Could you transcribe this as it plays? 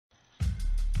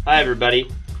Hi, everybody.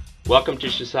 Welcome to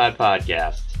Shasad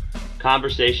Podcasts,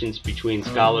 conversations between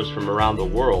scholars from around the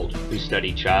world who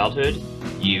study childhood,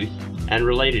 youth, and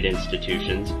related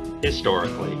institutions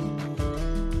historically.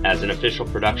 As an official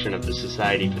production of the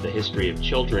Society for the History of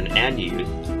Children and Youth,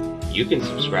 you can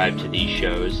subscribe to these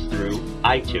shows through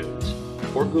iTunes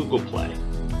or Google Play.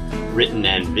 Written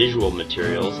and visual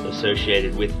materials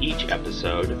associated with each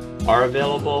episode are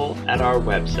available at our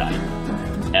website,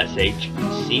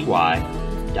 shcy.org.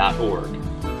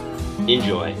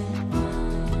 Enjoy.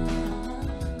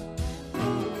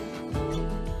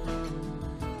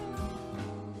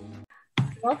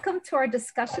 Welcome to our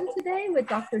discussion today with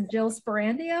Dr. Jill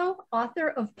Sperandio, author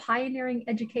of Pioneering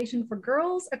Education for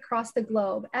Girls Across the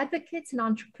Globe, Advocates and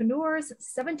Entrepreneurs,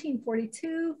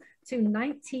 1742 to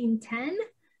 1910,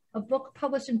 a book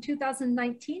published in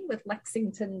 2019 with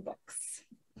Lexington Books.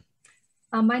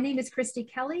 My name is Christy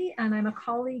Kelly, and I'm a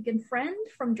colleague and friend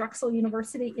from Drexel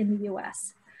University in the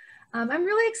US. I'm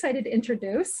really excited to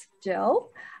introduce Jill.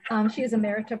 She is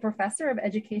Emerita Professor of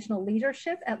Educational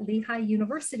Leadership at Lehigh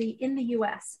University in the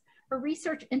US. Her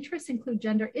research interests include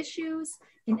gender issues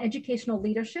in educational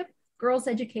leadership, girls'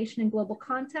 education in global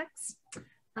contexts,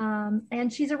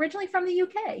 and she's originally from the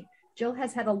UK. Jill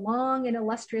has had a long and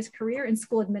illustrious career in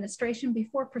school administration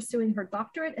before pursuing her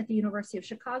doctorate at the University of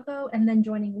Chicago and then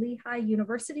joining Lehigh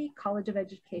University College of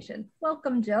Education.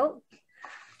 Welcome, Jill.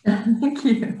 Thank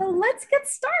you. So let's get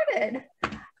started.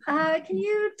 Can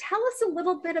you tell us a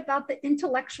little bit about the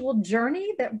intellectual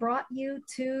journey that brought you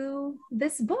to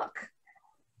this book?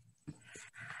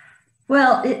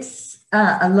 Well, it's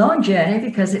a long journey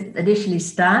because it initially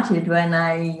started when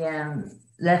I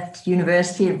left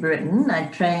University of Britain. I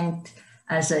trained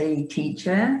as a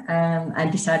teacher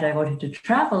and decided I wanted to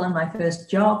travel. And my first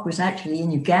job was actually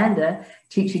in Uganda,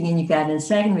 teaching in Ugandan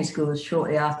secondary schools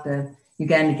shortly after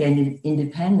Uganda gained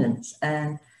independence.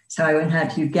 And so I went out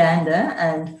to Uganda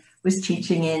and was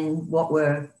teaching in what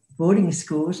were boarding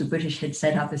schools. The British had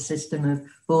set up a system of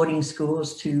boarding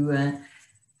schools to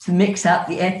mix up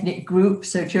the ethnic groups.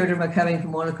 So children were coming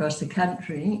from all across the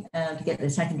country to get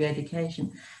their secondary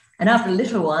education. And after a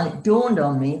little while, it dawned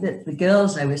on me that the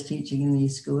girls I was teaching in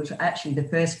these schools were actually the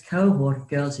first cohort of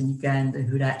girls in Uganda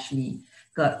who'd actually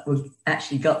got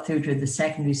through to the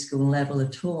secondary school level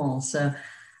at all. So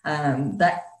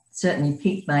that certainly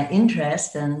piqued my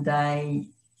interest, and I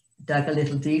dug a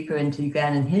little deeper into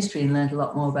Ugandan history and learned a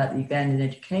lot more about the Ugandan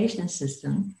education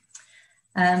system.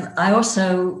 I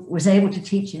also was able to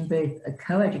teach in both a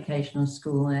co-educational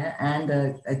school there and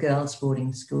a girls'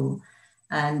 boarding school.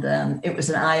 And it was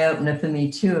an eye-opener for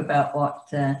me too about what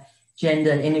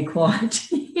gender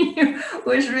inequality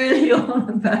was really all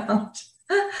about.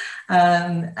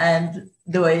 And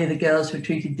the way the girls were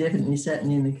treated differently,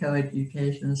 certainly in the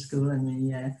co-educational school and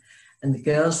the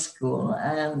girls' school.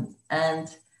 I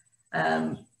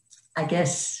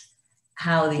guess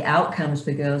how the outcomes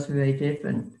for girls were very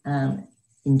different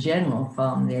in general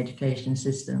from the education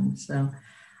system. So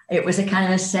it was a kind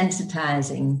of a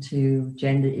sensitizing to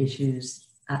gender issues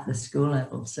at the school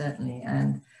level, certainly,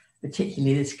 and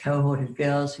particularly this cohort of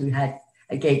girls who had,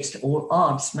 against all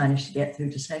odds, managed to get through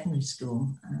to secondary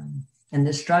school, and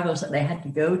the struggles that they had to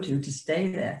go to stay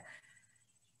there.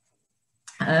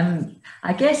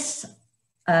 I guess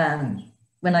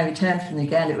when I returned from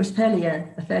Uganda, it was a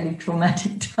fairly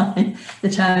traumatic time, the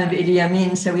time of Idi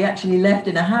Amin, so we actually left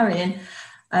in a hurry.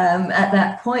 And at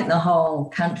that point, the whole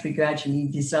country gradually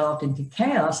dissolved into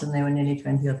chaos, and there were nearly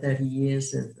 20 or 30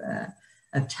 years of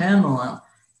turmoil.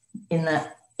 In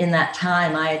that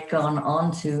time, I had gone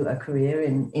on to a career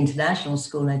in international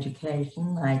school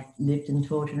education. I lived and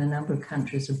taught in a number of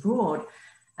countries abroad,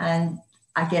 and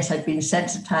I guess I'd been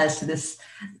sensitized to this,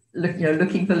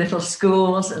 looking for little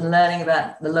schools and learning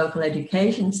about the local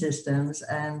education systems.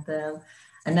 And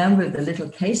a number of the little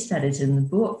case studies in the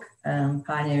book,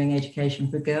 Pioneering Education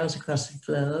for Girls Across the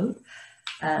Globe,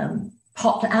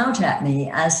 popped out at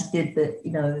me, as did the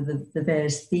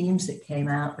various themes that came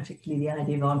out, particularly the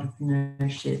idea of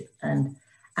entrepreneurship and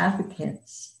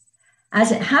advocates.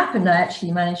 As it happened, I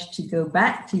actually managed to go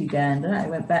back to Uganda. I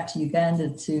went back to Uganda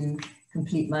to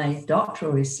complete my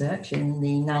doctoral research in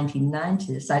the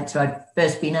 1990s. So I'd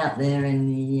first been out there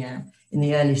in the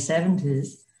early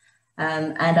 70s.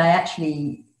 And I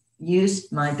actually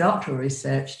used my doctoral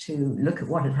research to look at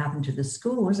what had happened to the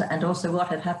schools and also what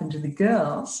had happened to the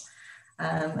girls,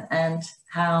 and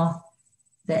how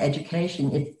their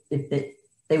education, if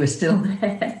they were still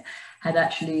there, had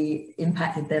actually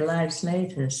impacted their lives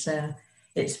later. So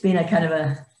it's been a kind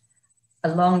of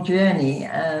a long journey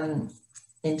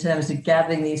in terms of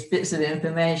gathering these bits of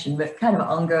information, but kind of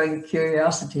ongoing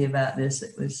curiosity about this.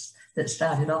 It was that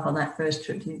started off on that first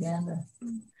trip to Uganda.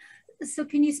 So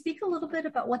can you speak a little bit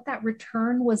about what that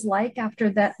return was like after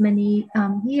that many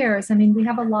years? I mean, we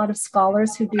have a lot of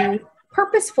scholars who do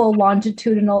purposeful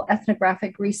longitudinal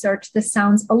ethnographic research. This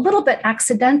sounds a little bit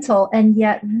accidental and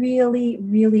yet really,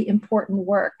 really important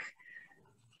work.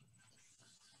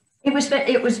 It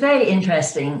was very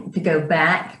interesting to go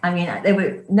back. I mean,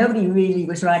 nobody really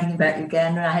was writing about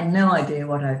Uganda. I had no idea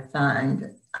what I'd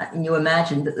find. You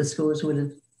imagined that the schools would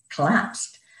have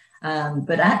collapsed.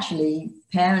 But actually,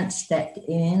 parents stepped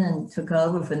in and took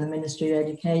over from the Ministry of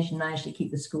Education, managed to keep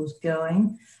the schools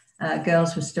going.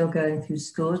 Girls were still going through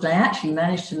schools. I actually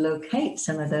managed to locate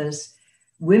some of those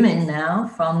women now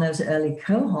from those early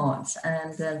cohorts,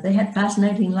 and they had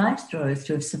fascinating life stories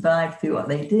to have survived through what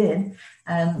they did.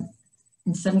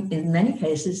 In many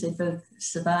cases, they both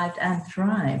survived and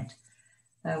thrived.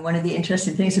 One of the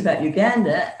interesting things about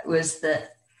Uganda was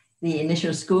that the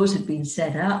initial schools had been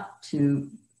set up to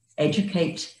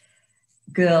educate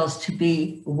girls to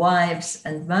be wives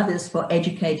and mothers for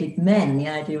educated men. The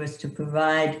idea was to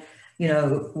provide,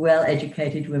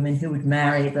 well-educated women who would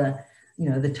marry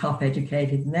the top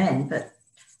educated men. But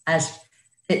as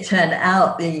it turned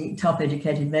out, the top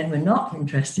educated men were not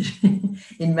interested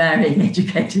in marrying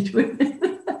educated women.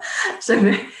 So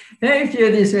very few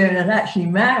of these women had actually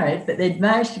married, but they'd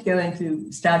managed to go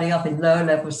into starting off in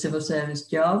low-level civil service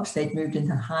jobs. They'd moved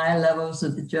into higher levels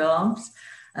of the jobs.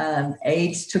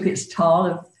 AIDS took its toll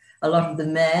of a lot of the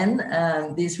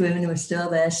men. These women were still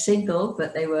there single,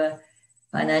 but they were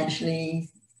financially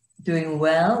doing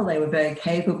well. They were very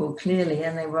capable, clearly,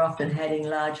 and they were often heading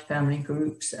large family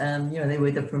groups. They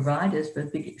were the providers for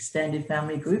big extended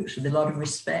family groups with a lot of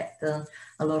respect and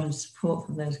a lot of support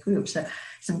from those groups. So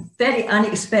some very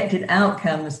unexpected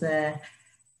outcomes there.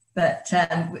 But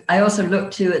I also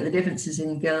looked too at the differences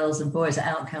in girls' and boys'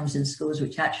 outcomes in schools,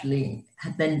 which actually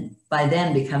had then by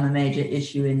then become a major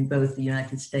issue in both the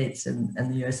United States and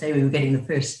the USA. We were getting the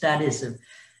first studies of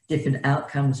different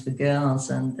outcomes for girls,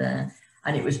 and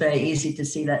it was very easy to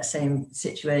see that same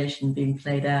situation being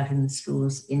played out in the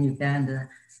schools in Uganda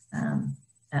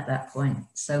at that point.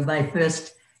 So my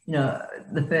first,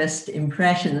 the first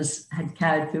impressions had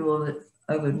carried through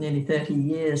over nearly 30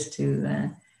 years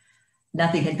to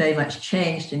nothing had very much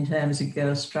changed in terms of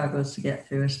girls' struggles to get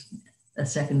through a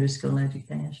secondary school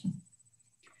education.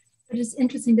 It is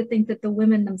interesting to think that the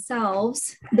women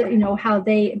themselves, how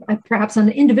they, perhaps on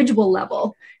an individual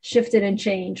level, shifted and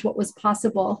changed what was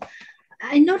possible.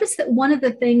 I noticed that one of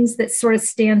the things that sort of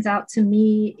stands out to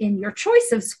me in your choice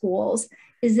of schools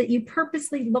is that you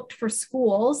purposely looked for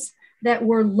schools that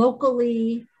were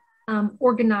locally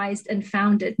organized and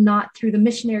founded, not through the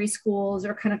missionary schools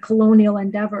or kind of colonial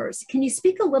endeavors. Can you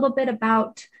speak a little bit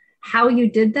about how you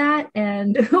did that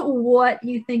and what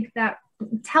you think that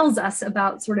tells us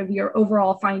about sort of your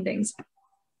overall findings?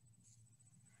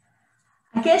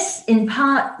 I guess in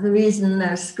part the reason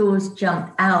those schools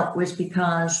jumped out was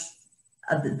because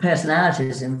of the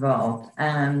personalities involved.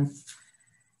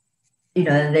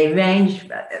 They ranged,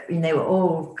 they were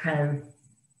all kind of,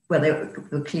 they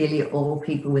were clearly all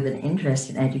people with an interest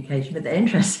in education, but their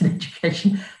interest in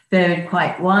education varied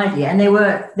quite widely. And they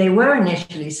were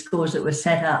initially schools that were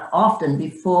set up often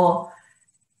before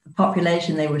the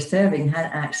population they were serving had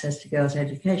access to girls'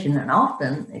 education. And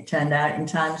often, it turned out, in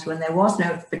times when there was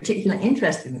no particular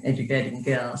interest in educating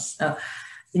girls. So,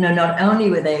 not only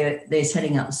were they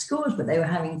setting up schools, but they were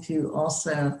having to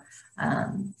also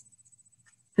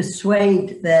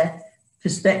persuade their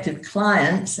prospective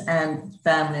clients and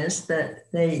families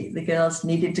that the girls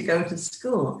needed to go to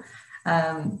school.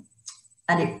 I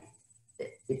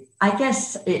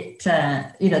guess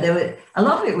there were a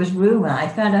lot of it was rumor. I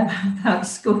found out about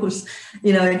schools,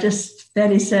 just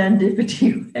fairly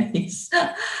serendipity ways.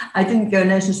 I didn't go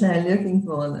necessarily looking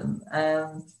for them.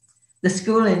 The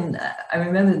school I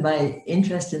remember my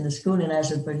interest in the school in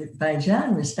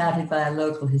Azerbaijan was started by a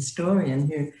local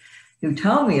historian who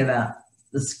told me about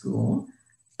the school,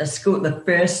 the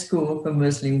first school for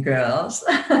Muslim girls,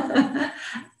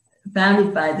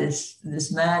 founded by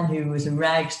this man who was a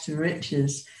rags to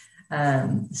riches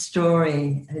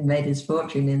story, who made his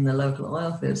fortune in the local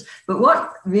oil fields. But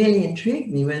what really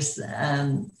intrigued me was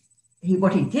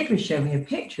what he did was show me a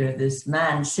picture of this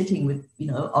man sitting with,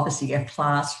 obviously a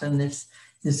class from this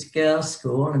girls'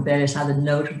 school and various other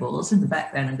notables in the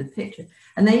background of the picture.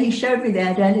 And then he showed me the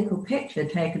identical picture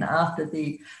taken after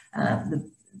the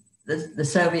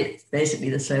Soviet, basically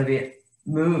the Soviet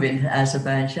move into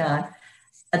Azerbaijan.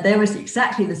 And there was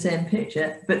exactly the same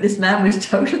picture, but this man was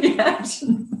totally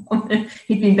absent.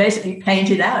 He'd been basically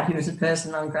painted out. He was a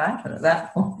person non grata at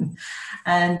that point.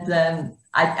 And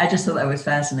I just thought that was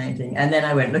fascinating. And then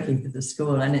I went looking for the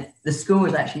school, and the school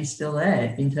was actually still there.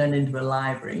 It'd been turned into a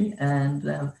library. And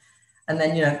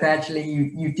then, you know, gradually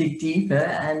you dig deeper,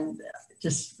 and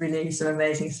just really some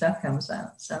amazing stuff comes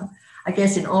out. So I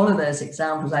guess in all of those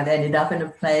examples, I've ended up in a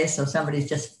place, or somebody's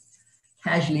just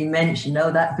casually mentioned,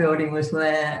 oh, that building was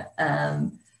where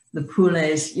the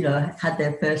Poulets, you know, had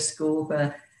their first school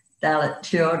for Dalit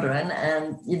children.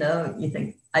 And, you know, you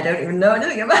think, I don't even know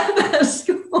anything about that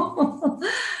school.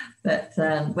 But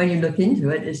when you look into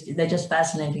it, they're just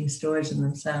fascinating stories in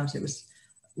themselves. It was,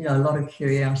 you know, a lot of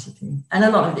curiosity and a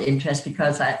lot of interest,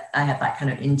 because I have that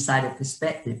kind of insider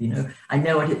perspective. You know, I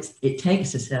know what it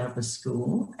takes to set up a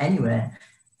school anywhere.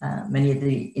 Many of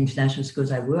the international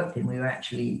schools I worked in, we were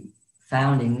actually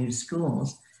founding new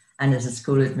schools. And as a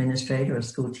school administrator or a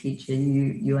school teacher,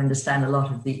 you understand a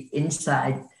lot of the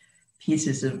inside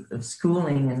pieces of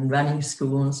schooling and running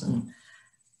schools, and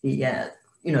the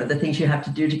you know, the things you have to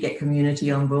do to get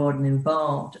community on board and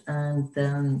involved, and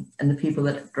the people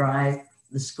that drive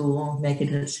the school make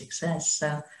it a success.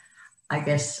 So I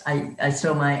guess I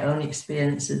saw my own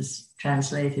experiences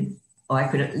translated, or I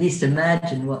could at least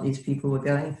imagine what these people were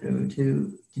going through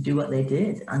to do what they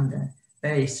did under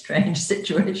very strange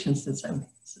situations in some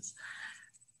cases.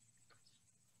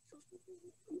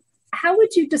 How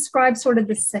would you describe sort of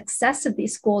the success of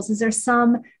these schools? Is there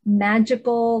some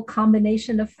magical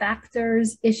combination of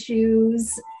factors,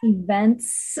 issues,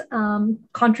 events,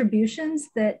 contributions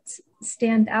that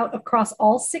stand out across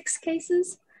all 6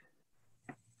 cases?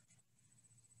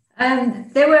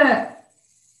 There were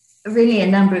really a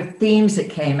number of themes that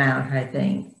came out, I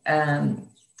think.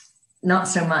 Not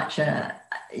so much,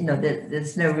 you know,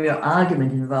 there's no real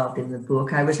argument involved in the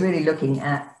book. I was really looking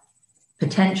at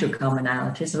potential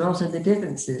commonalities and also the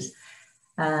differences.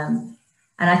 And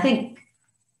I think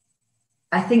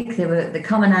there were the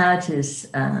commonalities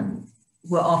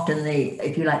were often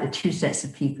if you like, the 2 sets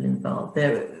of people involved.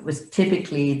 There was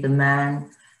typically the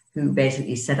man who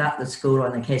basically set up the school,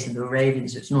 or in the case of the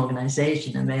Moravians, it's an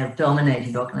organization, a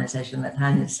male-dominated organization at that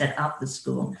time that set up the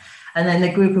school. And then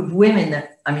the group of women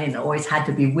that, I mean, it always had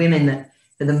to be women that,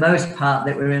 for the most part,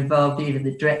 that were involved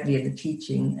either directly in the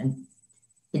teaching, and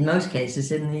in most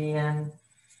cases in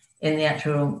the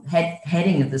actual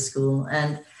heading of the school.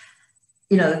 And,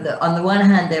 you know, on the one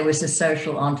hand, there was the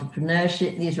social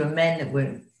entrepreneurship. These were men that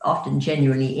were often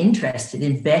genuinely interested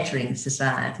in bettering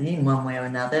society in one way or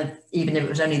another, even if it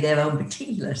was only their own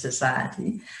particular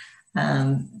society.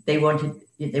 They were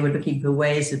looking for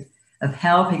ways of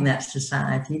helping that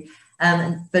society.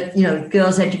 But, you know,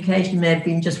 girls' education may have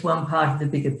been just one part of the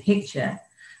bigger picture,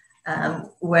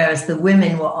 whereas the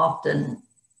women were often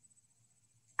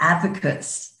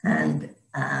advocates and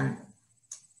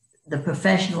the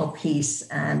professional piece,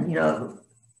 and, you know,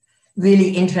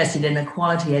 really interested in a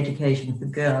quality education for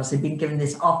girls. They've been given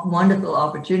this wonderful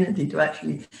opportunity to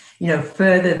actually, you know,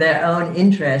 further their own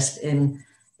interest in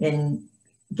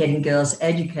getting girls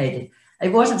educated.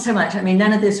 It wasn't so much, I mean,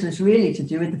 none of this was really to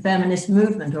do with the feminist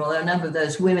movement, although a number of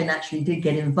those women actually did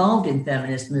get involved in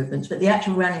feminist movements, but the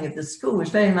actual running of the school was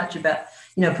very much about,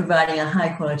 you know, providing a high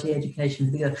quality education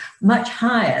for the girls, much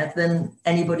higher than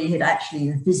anybody had actually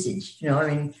envisaged. You know,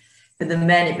 I mean, for the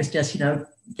men, it was just, you know,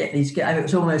 get these, I mean, it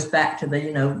was almost back to the,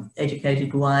 you know,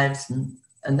 educated wives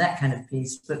and that kind of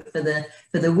piece. But for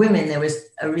the women, there was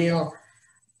a real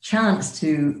chance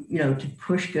to, you know, to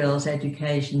push girls'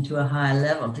 education to a higher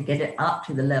level, to get it up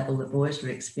to the level that boys were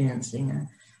experiencing.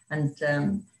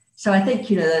 And so I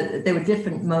think, you know, there were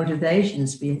different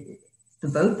motivations for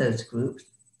both those groups.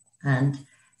 And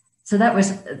so that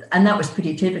was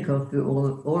pretty typical for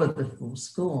all of the 4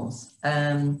 schools.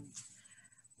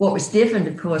 What was different,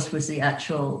 of course, was the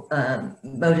actual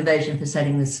motivation for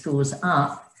setting the schools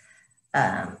up.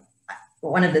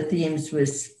 One of the themes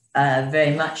was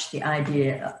very much the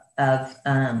idea of,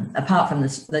 apart from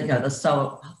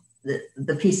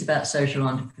the piece about social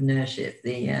entrepreneurship,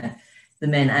 the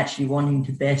men actually wanting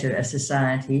to better a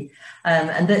society,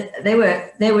 and that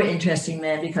they were interesting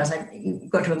men, because you've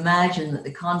got to imagine that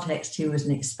the context here was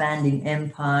an expanding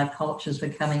empire. Cultures were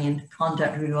coming into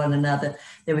contact with one another.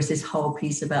 There was this whole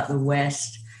piece about the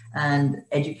West and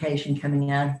education coming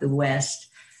out of the West,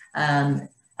 and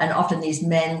often these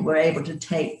men were able to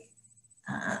take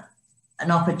an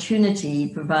opportunity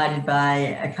provided by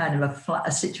a kind of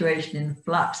a situation in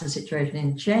flux, a situation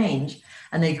in change,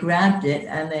 and they grabbed it,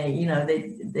 and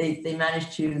they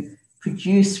managed to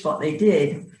produce what they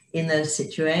did in those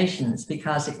situations,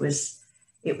 because it was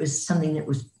it was something that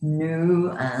was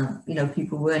new. You know,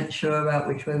 people weren't sure about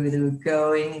which way they were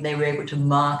going. They were able to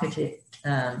market it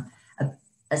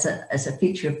as a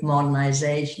feature of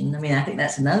modernization. I mean, I think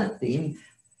that's another theme.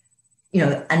 You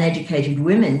know, uneducated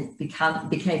women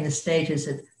became the status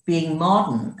of being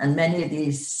modern, and many of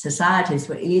these societies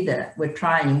were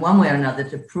trying in one way or another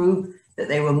to prove that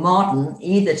they were modern,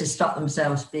 either to stop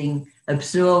themselves being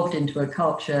absorbed into a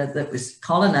culture that was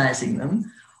colonizing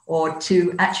them, or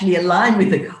to actually align with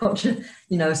the culture,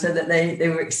 you know, so that they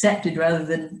were accepted rather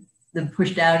than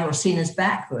pushed out or seen as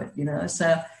backward, you know.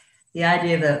 So the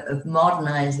idea of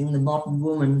modernizing the modern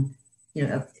woman, you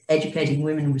know, educating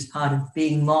women was part of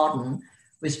being modern,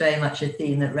 was very much a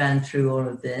theme that ran through all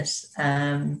of this.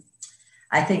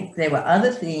 I think there were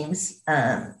other themes.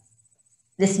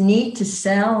 This need to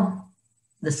sell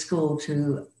the school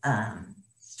to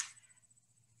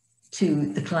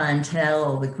the clientele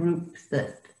or the group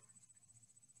that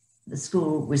the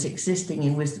school was existing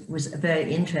in was a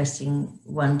very interesting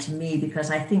one to me, because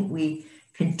I think we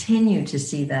continue to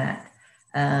see that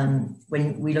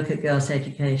when we look at girls'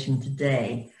 education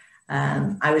today.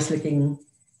 I was looking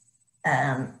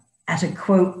at a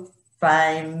quote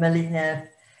by Melinda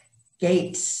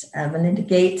Gates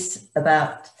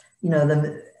about, you know,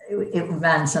 it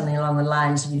ran something along the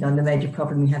lines of, you know, the major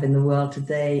problem we have in the world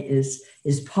today is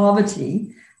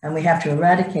poverty, and we have to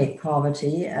eradicate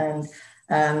poverty. And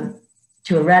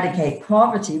to eradicate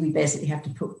poverty, we basically have to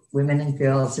put women and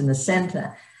girls in the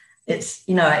center. It's,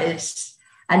 you know,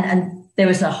 and there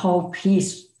was a whole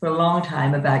piece for a long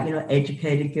time about, you know,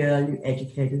 educated girl,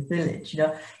 educated village. You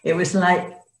know, it was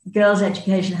like girls'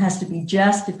 education has to be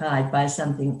justified by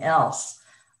something else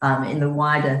in the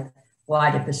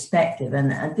wider perspective.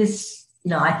 And this,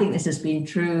 you know, I think this has been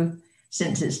true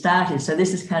since it started. So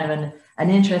this is kind of an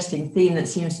interesting theme that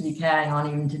seems to be carrying on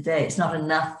even today. It's not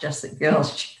enough just that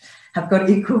girls have got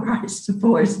equal rights to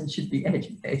boys and should be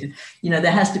educated. You know,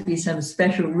 there has to be some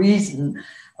special reason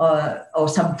or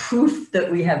some proof that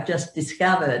we have just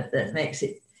discovered that makes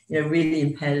it, you know, really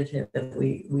imperative that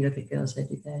we look at girls'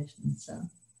 education. So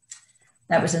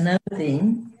that was another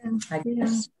theme, I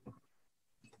guess.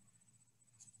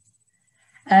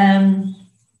 And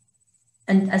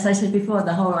as I said before,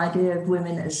 the whole idea of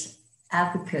women as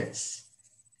advocates,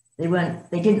 they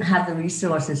didn't have the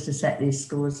resources to set these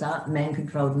schools up. Men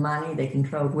controlled money, they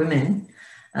controlled women.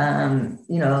 You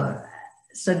know,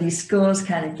 so these schools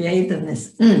kind of gave them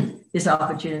this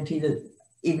opportunity that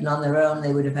even on their own,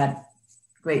 they would have had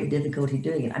great difficulty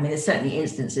doing it. I mean, there's certainly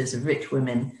instances of rich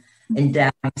women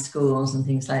endowing schools and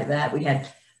things like that. We had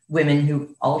women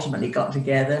who ultimately got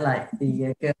together, like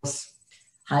the Girls'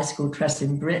 High School Trust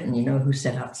in Britain, you know, who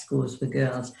set up schools for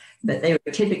girls, but they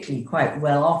were typically quite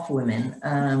well-off women,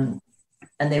 and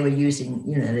they were using,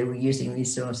 you know,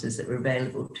 resources that were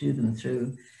available to them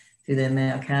through their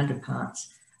male counterparts.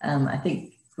 I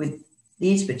think with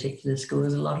these particular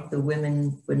schools, a lot of the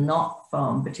women were not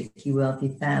from particularly wealthy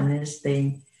families.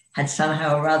 They had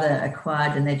somehow or other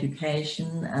acquired an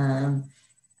education,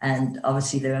 and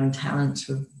obviously their own talents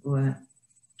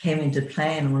came into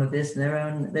play in all of this, their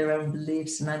own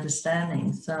beliefs and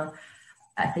understandings. So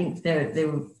I think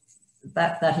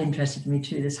that interested me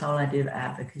too, this whole idea of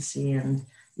advocacy and,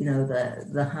 you know,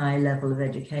 the high level of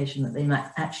education that they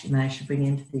might actually manage to bring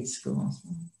into these schools.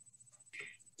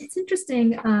 It's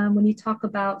interesting when you talk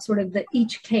about sort of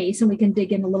each case, and we can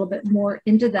dig in a little bit more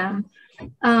into them.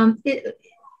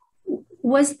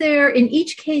 Was there, in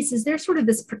each case, is there sort of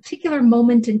this particular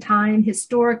moment in time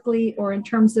historically, or in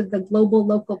terms of the global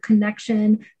local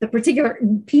connection, the particular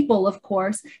people, of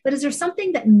course, but is there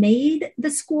something that made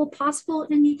the school possible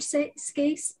in each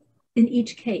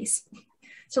case?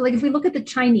 So like if we look at the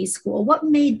Chinese school, what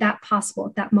made that possible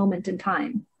at that moment in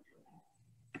time?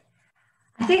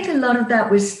 I think a lot of that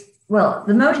was, well,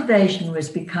 the motivation was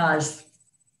because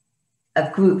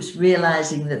of groups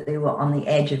realizing that they were on the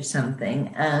edge of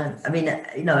something. I mean,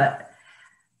 you know,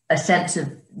 a sense of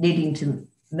needing to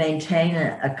maintain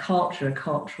a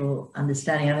cultural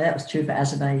understanding. I mean, that was true for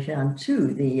Azerbaijan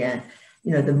too.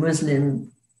 The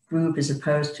Muslim group, as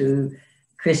opposed to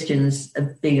Christians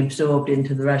being absorbed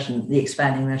into the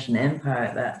expanding Russian Empire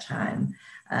at that time.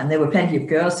 There were plenty of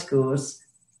girls' schools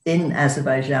in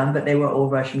Azerbaijan, but they were all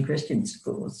Russian Christian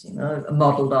schools, you know,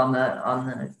 modeled on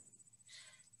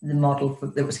the model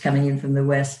that was coming in from the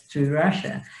West through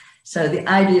Russia. So the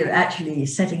idea of actually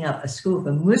setting up a school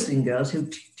for Muslim girls who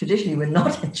traditionally were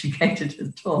not educated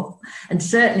at all, and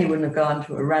certainly wouldn't have gone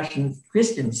to a Russian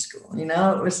Christian school, you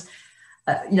know, it was,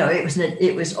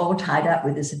 it was all tied up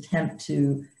with this attempt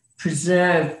to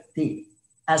preserve the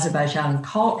Azerbaijan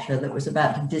culture that was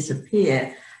about to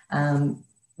disappear,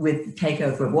 with the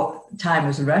takeover of what time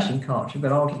was a Russian culture,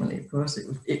 but ultimately, of course,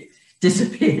 it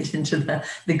disappeared into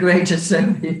the greater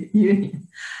Soviet Union.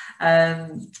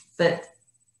 But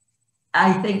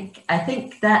I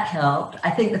think that helped.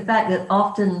 I think the fact that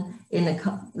often in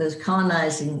those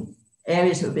colonizing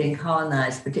areas that were being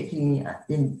colonized, particularly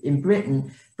in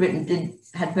Britain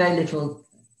had very little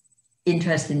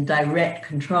interest in direct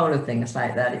control of things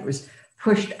like that. It was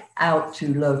pushed out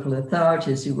to local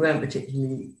authorities who weren't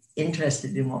particularly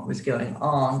interested in what was going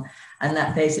on. And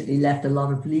that basically left a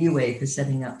lot of leeway for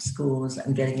setting up schools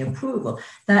and getting approval.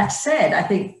 That said, I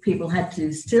think people had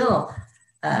to still,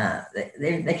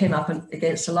 they came up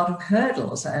against a lot of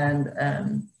hurdles. And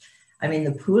I mean,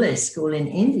 the Pule school in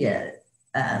India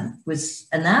was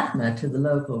anathema to the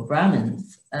local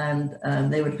Brahmins, and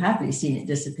they would have happily seen it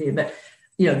disappear. But,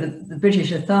 you know, the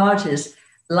British authorities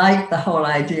liked the whole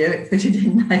idea. It fitted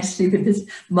in nicely with this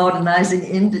modernizing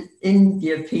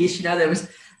India piece. You know, there was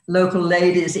local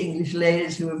ladies, English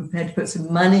ladies, who were prepared to put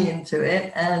some money into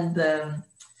it, and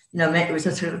you know, it was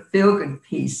a sort of feel-good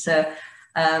piece. So,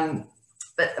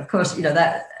 but of course, you know,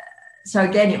 that. So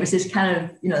again, it was this kind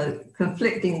of, you know,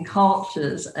 conflicting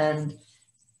cultures, and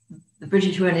the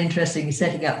British weren't interested in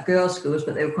setting up girls' schools,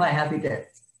 but they were quite happy to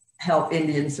help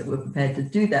Indians that were prepared to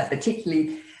do that,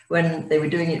 particularly when they were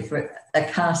doing it for a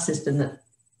caste system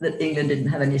that England didn't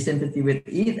have any sympathy with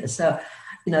either. So,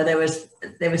 you know, there was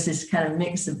this kind of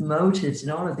mix of motives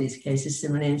in all of these cases.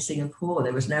 Similarly in Singapore,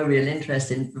 there was no real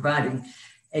interest in providing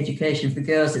education for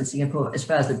girls in Singapore as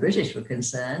far as the British were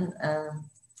concerned.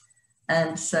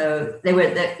 And so they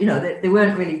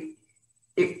weren't really,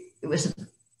 it was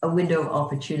a window of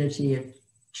opportunity of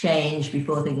change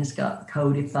before things got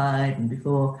codified and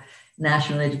before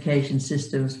national education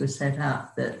systems were set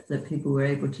up, that people were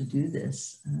able to do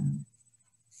this.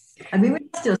 I mean,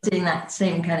 we're still seeing that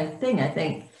same kind of thing, I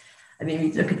think. I mean,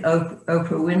 we look at Oprah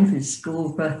Winfrey's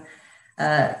school for,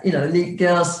 you know,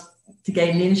 girls to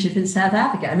gain leadership in South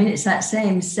Africa. I mean, it's that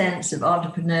same sense of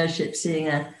entrepreneurship, seeing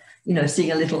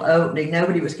a little opening.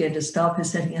 Nobody was going to stop her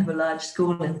setting up a large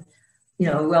school and, you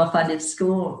know, a well-funded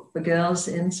school for girls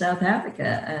in South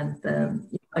Africa.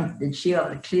 And she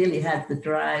clearly had the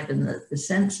drive and the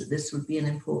sense that this would be an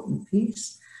important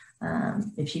piece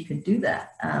if she could do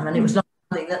that. And it was not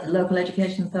something that the local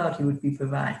education authority would be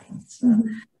providing. So,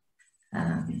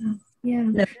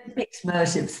 mixed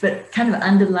motives, but kind of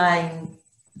underlying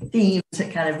themes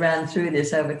that kind of ran through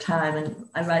this over time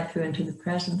and right through into the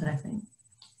present, I think.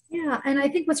 Yeah, and I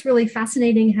think what's really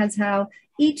fascinating is how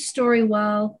each story,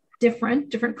 while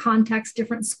different context,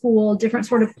 different school, different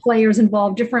sort of players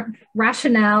involved, different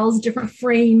rationales, different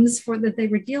frames that they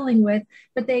were dealing with,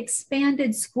 but they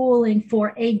expanded schooling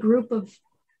for a group of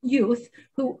youth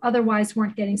who otherwise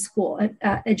weren't getting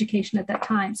education at that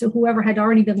time. So whoever had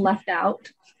already been left out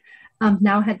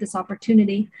now had this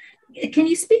opportunity. Can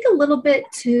you speak a little bit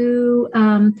to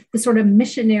the sort of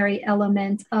missionary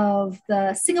element of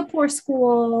the Singapore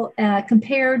school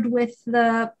compared with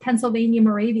the Pennsylvania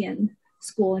Moravian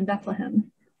school in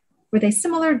Bethlehem? Were they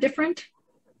similar, different?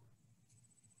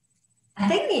 I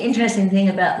think the interesting thing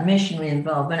about missionary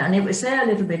involvement, and it was there a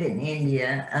little bit in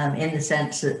India, in the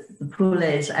sense that the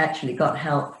Pules actually got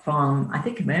help from, I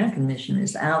think, American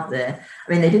missionaries out there.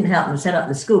 I mean, they didn't help them set up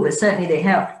the school, but certainly they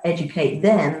helped educate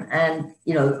them, and,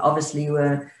 you know, obviously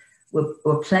were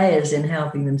players in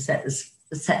helping them set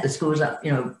the schools up,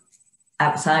 you know,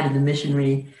 outside of the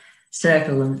missionary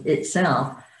circle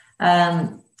itself.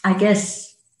 I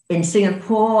guess in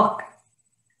Singapore,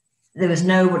 there was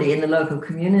nobody in the local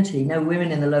community, no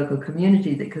women in the local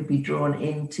community that could be drawn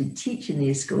in to teach in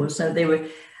these schools. So they were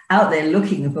out there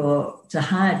looking to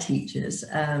hire teachers.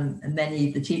 And many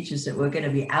of the teachers that were going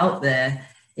to be out there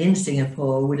in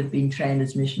Singapore would have been trained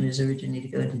as missionaries originally to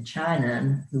go into China,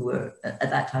 and who were at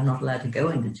that time not allowed to go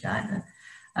into China.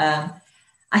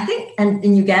 I think, and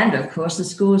in Uganda, of course, the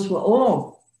schools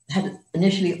had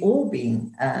initially all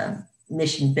been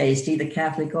mission-based, either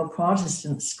Catholic or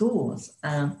Protestant schools.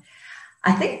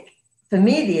 I think for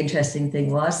me, the interesting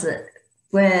thing was that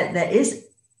where there is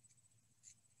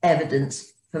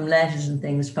evidence from letters and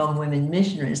things from women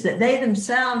missionaries, that they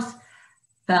themselves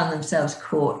found themselves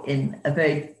caught in a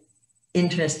very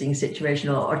interesting situation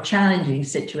or challenging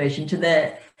situation to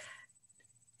their,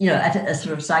 you know, at a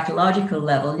sort of psychological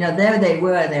level. You know, there they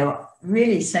were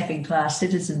really second-class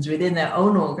citizens within their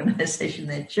own organization,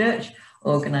 their church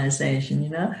organization, you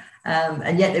know,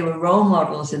 and yet they were role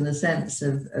models in the sense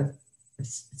of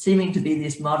seeming to be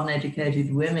these modern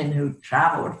educated women who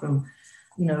traveled from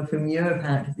Europe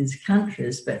out to these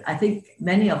countries. But I think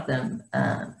many of them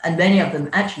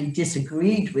actually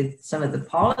disagreed with some of the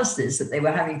policies that they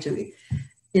were having to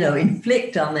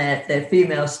inflict on their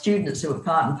female students who were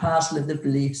part and parcel of the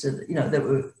beliefs of,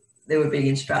 that they were being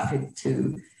instructed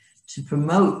to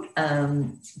promote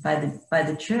by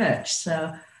the church.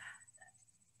 So,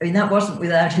 I mean, that wasn't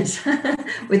without its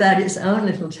own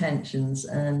little tensions,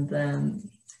 and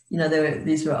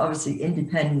these were obviously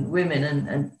independent women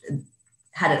and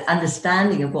had an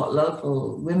understanding of what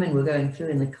local women were going through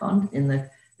in the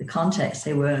context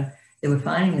they were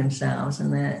finding themselves,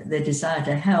 and their desire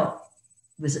to help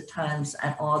was at times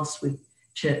at odds with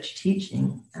church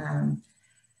teaching,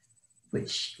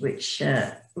 which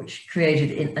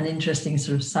created an interesting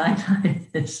sort of sideline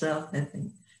itself, I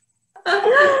think.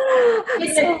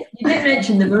 You did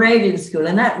mention the Moravian school,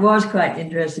 and that was quite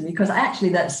interesting because actually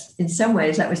that's, in some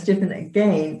ways, that was different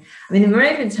again. I mean, the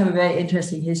Moravians have a very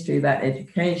interesting history about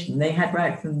education. They had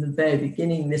right from the very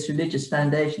beginning this religious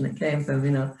foundation that came from,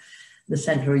 the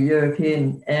Central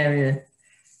European area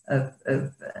of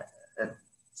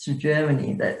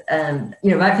Germany, that,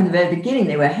 right from the very beginning,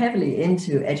 they were heavily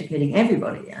into educating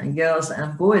everybody, and girls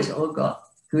and boys all got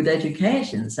good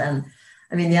educations. And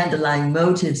I mean, the underlying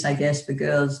motives, I guess, for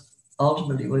girls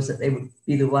ultimately was that they would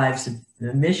be the wives of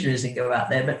missionaries and go out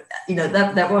there. But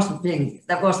that wasn't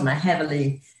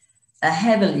a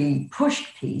heavily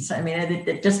pushed piece. I mean,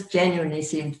 it just genuinely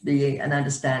seemed to be an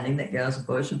understanding that girls and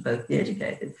boys would both be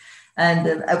educated. And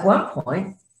at one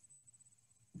point,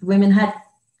 women had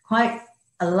quite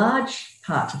a large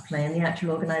part to play in the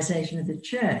actual organization of the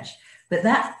church. But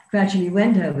that gradually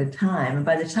went over time. And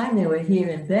by the time they were here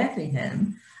in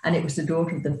Bethlehem, and it was the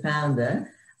daughter of the founder,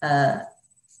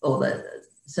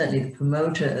 certainly the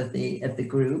promoter of the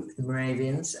group, the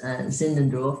Moravians,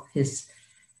 Zinzendorf,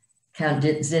 Count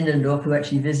Zinzendorf, who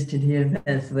actually visited here in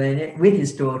Pennsylvania with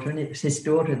his daughter, and it was his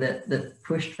daughter that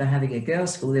pushed for having a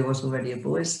girls' school. There was already a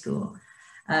boys' school.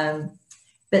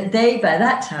 But by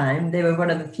that time, they were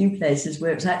one of the few places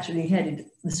where it was actually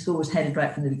the school was headed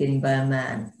right from the beginning by a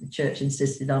man. The church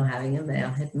insisted on having a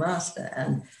male headmaster,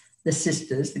 and the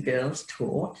sisters, the girls,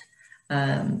 taught.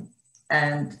 And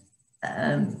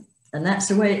that's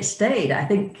the way it stayed. I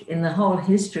think in the whole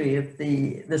history of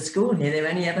the school here, they've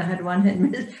only ever had one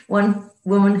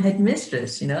woman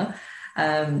headmistress, and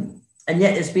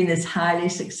yet it's been this highly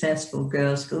successful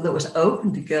girls' school that was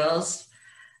open to girls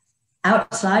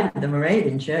outside of the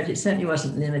Moravian church. It certainly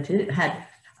wasn't limited. It had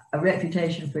a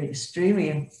reputation for an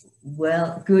extremely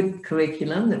good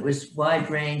curriculum that was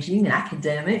wide-ranging,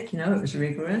 academic, it was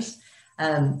rigorous.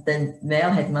 Then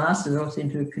male headmasters all seem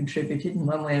to have contributed in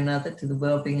one way or another to the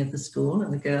well-being of the school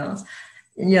and the girls.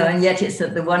 And yet it's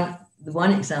the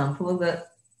one example that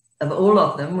of all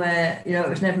of them where, it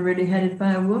was never really headed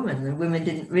by a woman. The women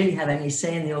didn't really have any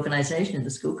say in the organization of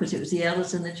the school because it was the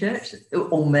elders in the church,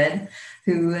 all men,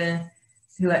 who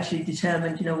actually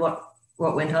determined,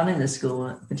 what went on in the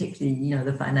school, particularly,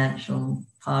 the financial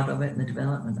part of it and the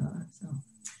development of it.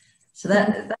 So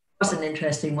that was an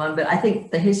interesting one. But I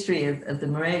think the history of the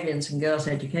Moravians and girls'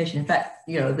 education, in fact,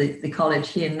 the college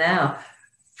here now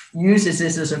uses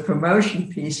this as a promotion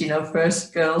piece,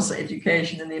 first girls'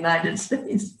 education in the United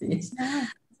States piece.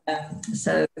 It's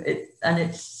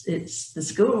the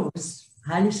school was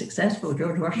highly successful.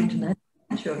 George Washington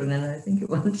had children in it, I think, at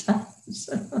one time.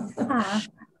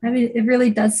 I mean, it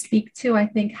really does speak to, I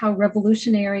think, how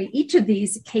revolutionary each of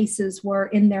these cases were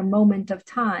in their moment of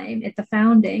time at the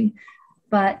founding,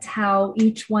 but how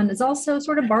each one is also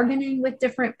sort of bargaining with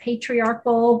different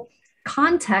patriarchal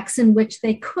contexts in which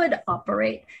they could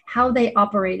operate, how they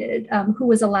operated, who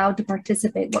was allowed to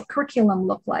participate, what curriculum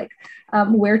looked like,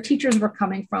 where teachers were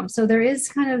coming from. So there is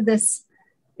kind of this,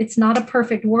 it's not a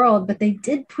perfect world, but they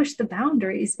did push the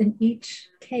boundaries in each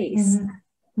case.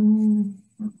 Mm-hmm.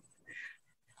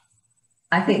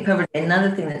 I think probably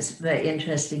another thing that's very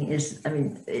interesting is, I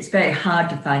mean, it's very hard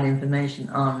to find information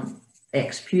on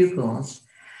ex-pupils,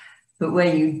 but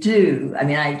where you do, I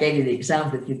mean, I gave you the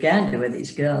example of Uganda where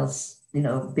these girls,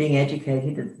 being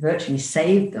educated virtually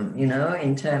saved them,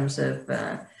 in terms of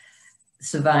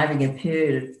surviving a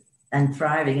period and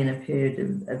thriving in a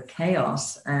period of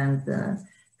chaos and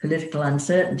political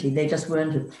uncertainty. They just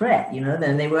weren't a threat,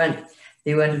 then they weren't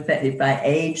affected by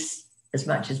AIDS as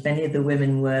much as many of the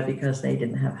women were because they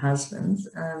didn't have husbands.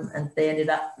 And they ended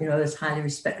up, as highly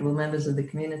respectable members of the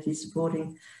community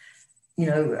supporting,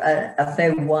 a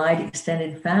very wide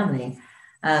extended family.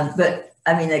 But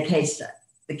I mean, the case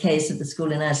of the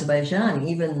school in Azerbaijan,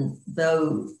 even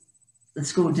though the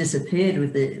school disappeared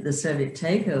with the Soviet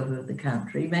takeover of the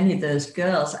country, many of those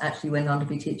girls actually went on to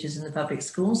be teachers in the public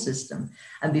school system.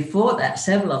 And before that,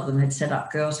 several of them had set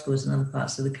up girls' schools in other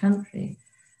parts of the country.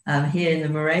 Here in the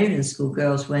Moravian school,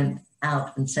 girls went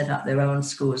out and set up their own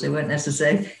schools. They weren't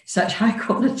necessarily such high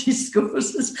quality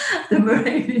schools as the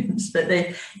Moravians, but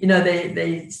they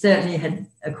certainly had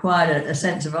acquired a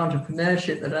sense of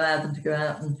entrepreneurship that allowed them to go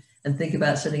out and think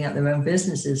about setting up their own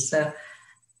businesses. So,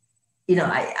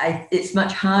 it's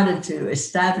much harder to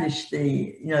establish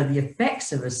the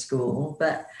effects of a school,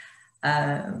 but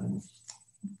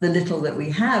the little that we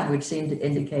have would seem to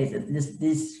indicate that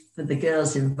these for the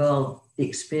girls involved, the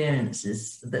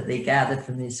experiences that they gathered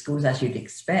from these schools, as you'd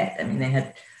expect. I mean, they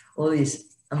had all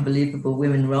these unbelievable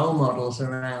women role models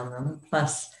around them,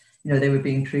 plus, they were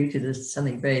being treated as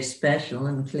something very special,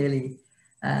 and clearly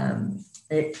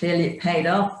it paid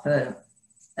off,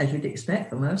 as you'd expect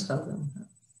for most of them.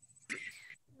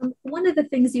 One of the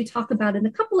things you talk about in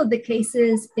a couple of the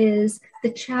cases is the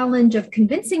challenge of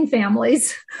convincing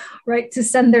families, right, to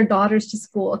send their daughters to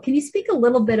school. Can you speak a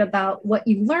little bit about what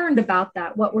you learned about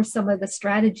that? What were some of the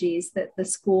strategies that the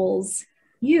schools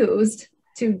used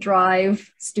to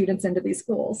drive students into these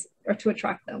schools or to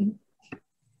attract them?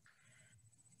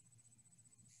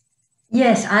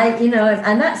 Yes,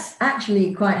 and that's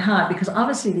actually quite hard, because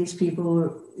obviously these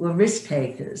people were risk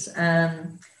takers.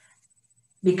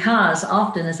 Because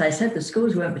often, as I said, the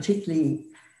schools weren't particularly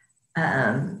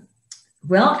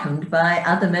welcomed by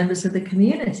other members of the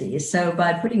community. So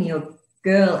by putting your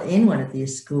girl in one of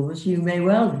these schools, you may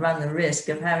well run the risk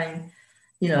of having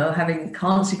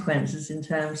consequences in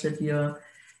terms of your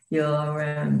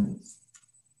own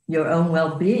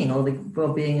well-being, or the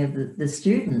well-being of the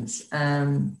students. I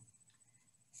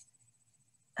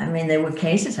mean, there were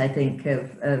cases, I think,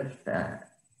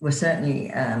 were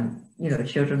certainly,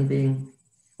 children being,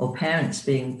 or parents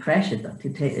being pressured to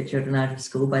take their children out of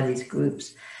school by these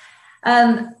groups.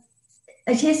 It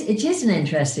is an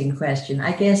interesting question.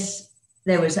 I guess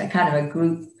there was a kind of a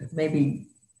group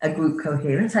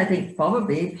coherence. I think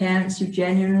probably parents who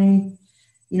genuinely,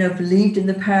 believed in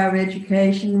the power of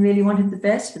education, really wanted the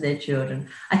best for their children.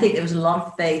 I think there was a lot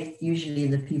of faith usually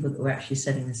in the people that were actually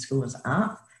setting the schools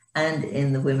up and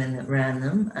in the women that ran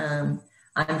them.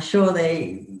 I'm sure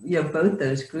both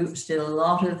those groups did a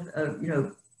lot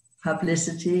of,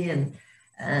 publicity and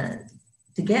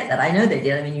to get that. I know they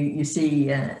did. I mean, you see,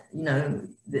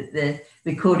 the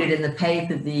recorded in the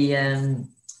paper, the,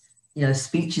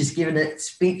 speeches given at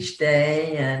speech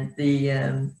day, and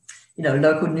the,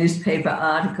 local newspaper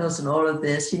articles and all of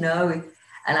this, and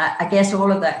I guess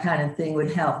all of that kind of thing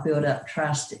would help build up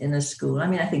trust in a school. I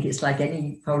mean, I think it's like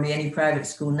probably any private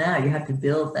school now. You have to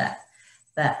build that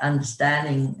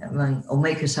understanding among, or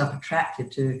make yourself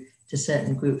attractive to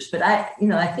certain groups. But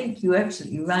I think you're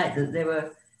absolutely right that there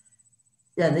were,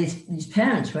 these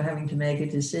parents were having to make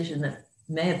a decision that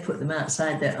may have put them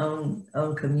outside their own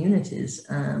communities,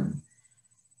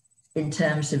 in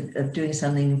terms of doing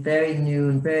something very new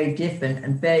and very different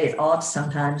and very odd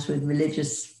sometimes, with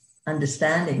religious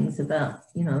understandings about,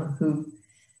 who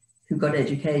got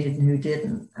educated and who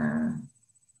didn't.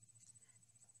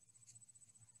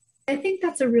 I think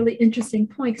that's a really interesting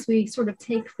point, because we sort of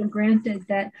take for granted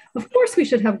that, of course, we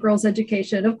should have girls'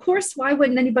 education. Of course, why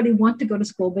wouldn't anybody want to go to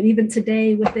school? But even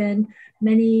today, within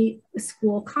many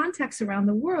school contexts around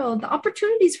the world, the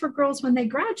opportunities for girls when they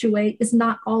graduate is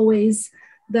not always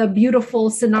the beautiful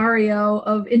scenario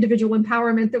of individual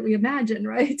empowerment that we imagine,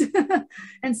 right?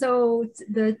 And so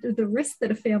the risk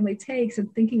that a family takes in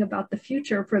thinking about the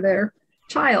future for their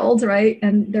child, right,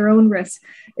 and their own risk,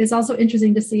 is also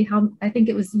interesting to see how, I think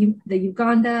it was the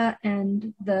Uganda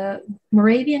and the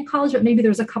Moravian college, but maybe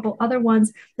there was a couple other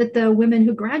ones, that the women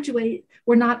who graduate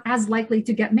were not as likely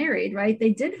to get married, right?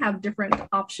 They did have different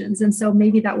options. And so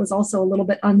maybe that was also a little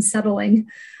bit unsettling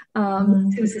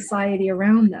to society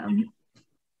around them.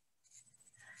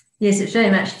 Yes, it's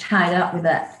very much tied up with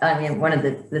that. I mean, one of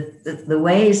the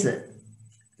ways that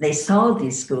they sold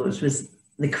these schools was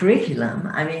the curriculum.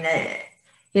 I mean,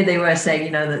 here they were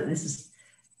saying, that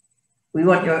we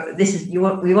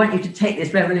want you to take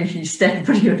this revolutionary step and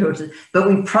put your daughters, but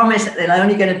we promise that they're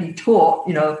only going to be taught,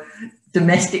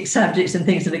 domestic subjects and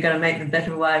things that are going to make them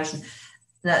better wives.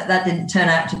 That didn't turn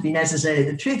out to be necessarily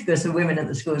the truth, because the women at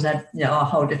the schools had, a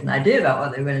whole different idea about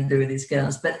what they were going to do with these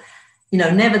girls. But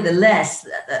nevertheless,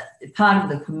 part of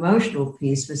the promotional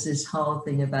piece was this whole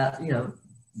thing about,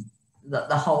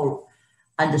 the whole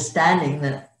understanding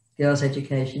that girls'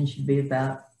 education should be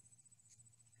about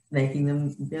making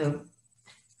them,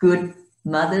 good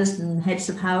mothers and heads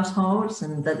of households,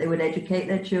 and that they would educate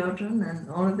their children and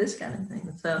all of this kind of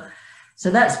thing. So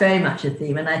that's very much a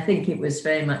theme, and I think it was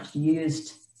very much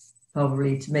used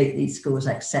probably to make these schools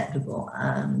acceptable.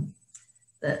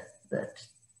 That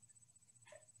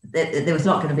there was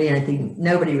not going to be anything.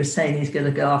 Nobody was saying he's going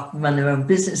to go off and run their own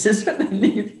businesses when they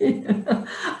leave here.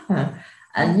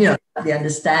 And, you know, the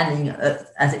understanding,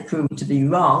 as it proved to be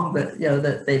wrong, but, you know,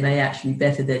 that they may actually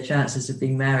better their chances of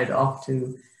being married off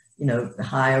to, you know,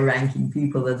 higher ranking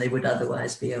people than they would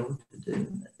otherwise be able to do.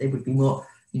 They would be more,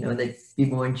 you know, they'd be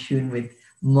more in tune with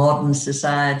modern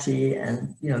society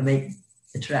and, you know, make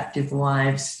attractive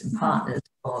wives and partners,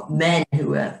 or men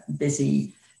who are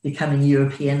busy becoming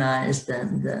Europeanized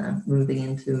and moving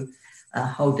into a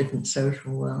whole different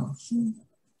social world.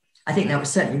 I think that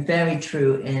was certainly very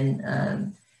true in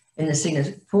the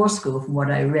Singapore school, from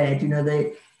what I read. You know,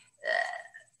 the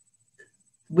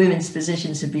women's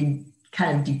positions have been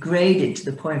kind of degraded to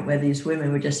the point where these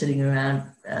women were just sitting around,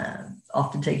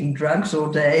 often taking drugs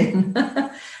all day, and,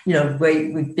 you know,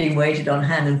 being waited on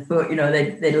hand and foot. You know,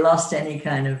 they lost any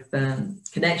kind of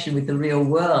connection with the real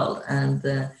world, and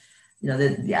you know,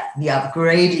 the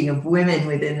upgrading of women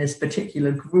within this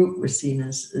particular group was seen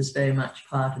as very much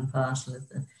part and parcel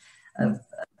of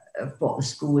what the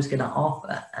school was going to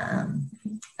offer,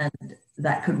 and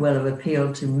that could well have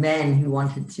appealed to men who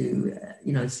wanted to,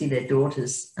 you know, see their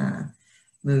daughters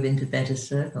move into better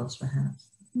circles, perhaps.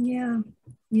 Yeah,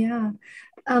 yeah.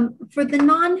 For the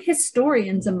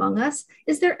non-historians among us,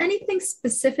 is there anything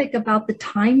specific about the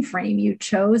time frame you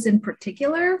chose in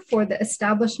particular for the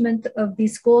establishment of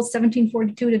these schools,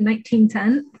 1742 to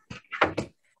 1910?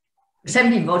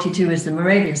 1742 was the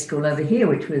Moravian school over here,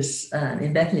 which was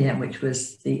in Bethlehem, which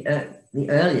was the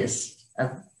earliest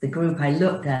of the group I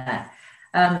looked at.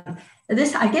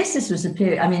 I guess this was a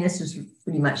period, I mean, this was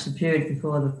pretty much the period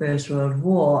before the First World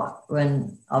War,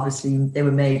 when obviously there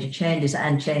were major changes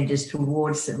and changes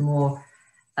towards more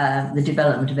the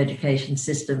development of education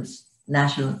systems,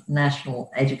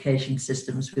 national education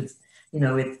systems with, you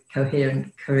know, with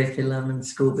coherent curriculum and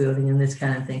school building and this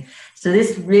kind of thing. So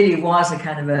this really was a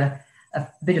kind of a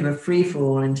bit of a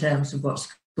free-for-all in terms of what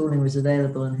schooling was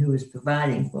available and who was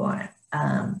providing for it.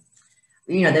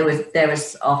 You know, there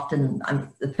was often,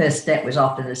 the first step was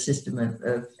often a system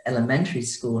of elementary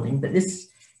schooling, but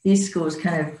these schools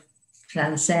kind of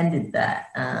transcended that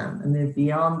and moved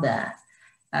beyond that.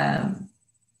 I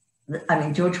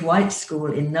mean, George White's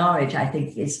school in Norwich, I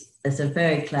think, is a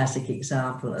very classic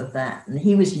example of that. And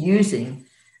he was using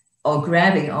or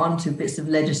grabbing onto bits of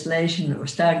legislation that were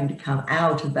starting to come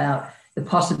out about the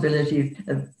possibility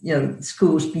of, you know,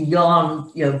 schools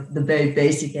beyond, you know, the very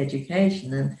basic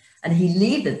education. And he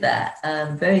levered that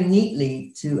very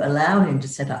neatly to allow him to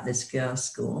set up this girls'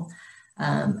 school.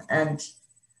 And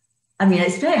I mean,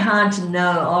 it's very hard to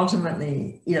know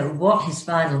ultimately, you know, what his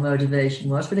final motivation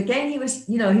was. But again, he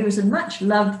was a much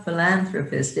loved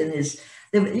philanthropist.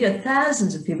 There were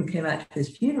thousands of people came out to his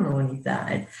funeral when he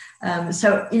died.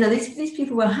 So, you know, these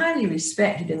people were highly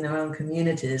respected in their own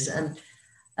communities, and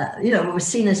you know, were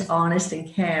seen as honest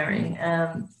and caring.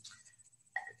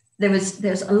 There was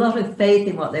a lot of faith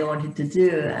in what they wanted to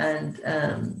do,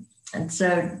 and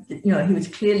so, you know, he was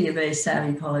clearly a very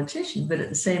savvy politician. But at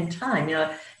the same time, you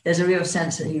know, there's a real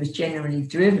sense that he was genuinely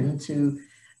driven to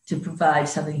provide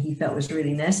something he felt was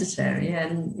really necessary,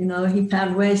 and, you know, he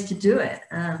found ways to do it.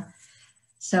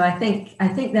 So I think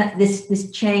that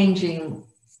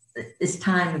this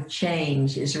time of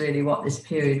change is really what this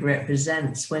period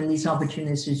represents, when these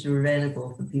opportunities are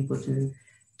available for people to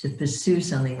pursue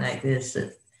something like this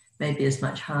that maybe is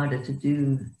much harder to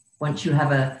do once you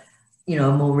have a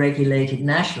more regulated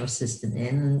national system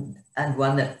in, and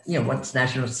one that, you know, once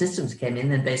national systems came in,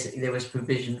 then basically there was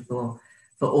provision for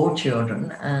all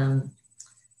children,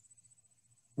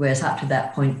 whereas up to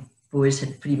that point, boys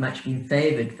had pretty much been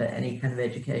favored for any kind of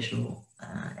educational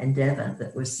endeavor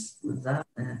that was out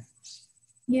there.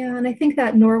 Yeah, and I think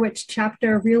that Norwich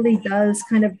chapter really does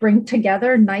kind of bring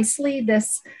together nicely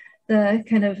the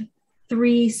kind of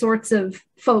three sorts of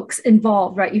folks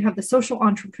involved, right? You have the social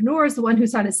entrepreneurs, the one who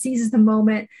sort of seizes the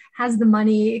moment, has the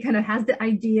money, kind of has the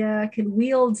idea, can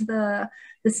wield the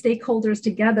stakeholders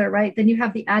together, right? Then you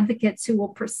have the advocates who will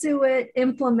pursue it,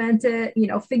 implement it, you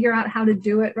know, figure out how to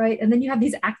do it, right? And then you have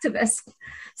these activists.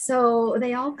 So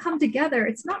they all come together.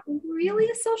 It's not really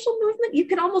a social movement. You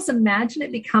can almost imagine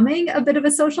it becoming a bit of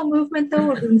a social movement,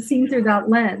 though, or being seen through that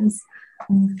lens.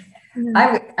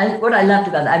 What I loved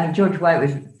about that, I mean, George White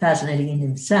was fascinating in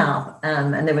himself,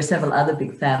 and there were several other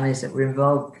big families that were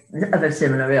involved of a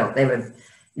similar ilk. They were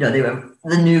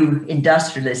the new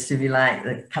industrialists, if you like,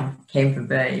 that came from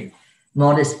very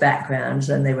modest backgrounds,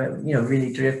 and they were, you know,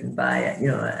 really driven by, you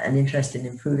know, an interest in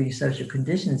improving social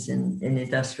conditions in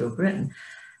industrial Britain.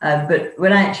 But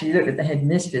when I actually looked at the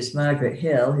headmistress, Margaret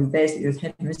Hill, who basically was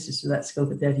headmistress of that school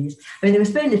for 30 years, I mean, there was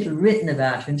very little written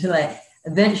about her until I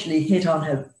eventually hit on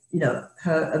her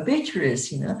her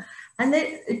obituaries, and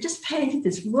it just painted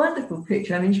this wonderful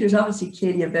picture. I mean, she was obviously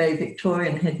clearly a very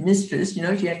Victorian headmistress. She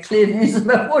had clear views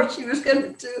about what she was going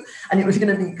to do, and it was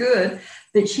going to be good.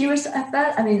 But she was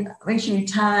when she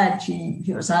retired, she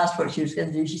was asked what she was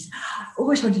going to do. She said, I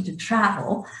always wanted to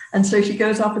travel. And so she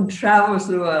goes off and travels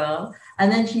the world. And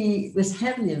then she was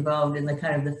heavily involved in the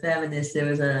kind of the feminist. There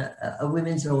was a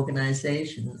women's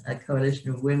organization, a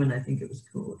coalition of women, I think it was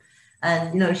called.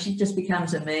 And, she just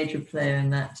becomes a major player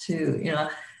in that too,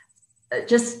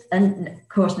 and of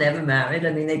course, never married.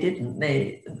 I mean,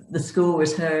 the school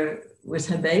was her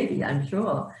baby, I'm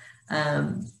sure.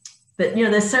 But,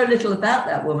 there's so little about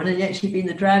that woman, and yet she'd been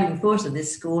the driving force of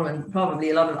this school and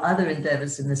probably a lot of other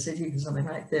endeavors in the city for something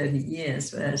like 30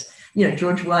 years. Whereas,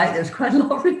 George White, there was quite a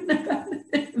lot written about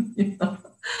him,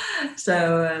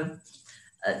 So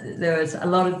there was a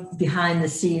lot of behind the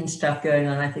scenes stuff going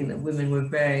on, I think, that women were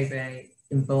very, very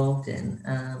involved in.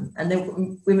 And they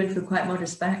were women from quite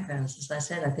modest backgrounds. As I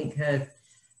said, I think her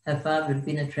father had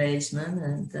been a tradesman,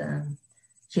 and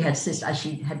she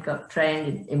had got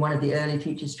trained in one of the early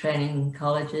teachers training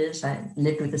colleges. I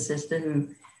lived with a sister who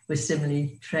was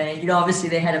similarly trained. Obviously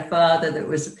they had a father that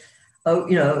was,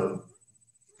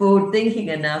 forward thinking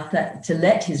enough to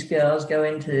let his girls go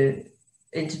into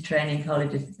training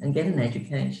colleges and get an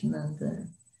education. And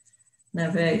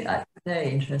very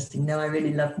interesting. No, I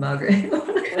really loved Margaret.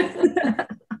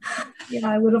 Yeah,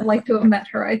 I would have liked to have met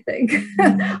her, I think.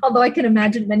 Although I can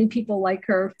imagine many people like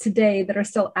her today that are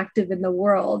still active in the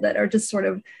world, that are just sort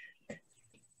of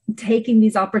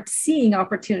taking seeing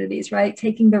opportunities, right?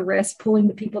 Taking the risk, pulling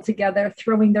the people together,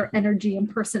 throwing their energy and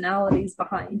personalities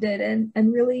behind it,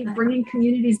 and really bringing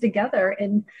communities together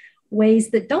in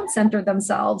ways that don't center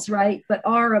themselves, right? But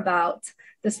are about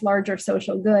this larger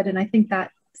social good. And I think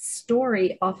that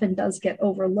story often does get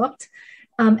overlooked.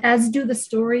 As do the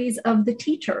stories of the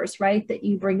teachers, right, that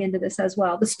you bring into this as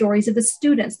well. The stories of the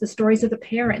students, the stories of the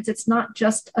parents. It's not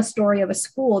just a story of a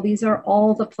school. These are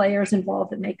all the players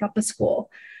involved that make up a school.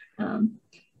 Well,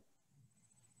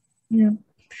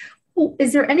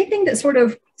 is there anything that sort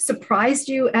of surprised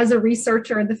you as a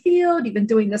researcher in the field? You've been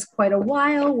doing this quite a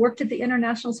while, worked at the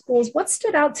international schools. What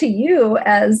stood out to you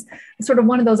as sort of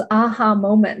one of those aha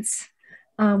moments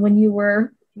when you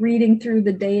were reading through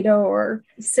the data or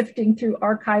sifting through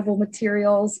archival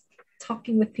materials,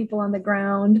 talking with people on the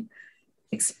ground,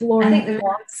 exploring? I think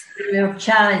the real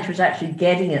challenge was actually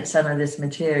getting at some of this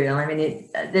material. I mean,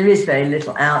 there is very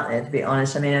little out there, to be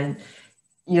honest. I mean,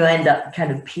 you end up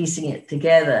kind of piecing it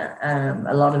together.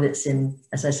 A lot of it's in,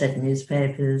 as I said,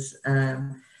 newspapers.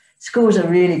 Schools are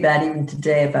really bad even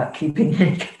today about keeping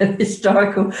any kind of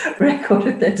historical record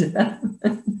of their development.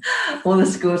 All the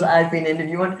schools I've been in, if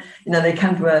you want, they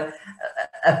come to a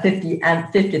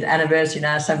 50th anniversary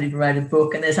now, somebody to write a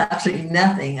book, and there's absolutely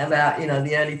nothing about,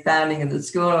 the early founding of the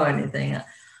school or anything.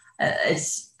 I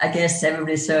guess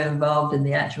everybody's so involved in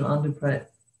the actual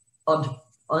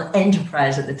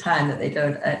enterprise at the time that they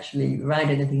don't actually write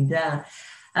anything down.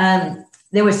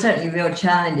 There were certainly real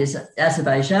challenges.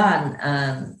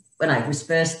 Azerbaijan, when I was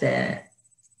first there,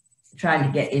 trying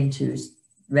to get into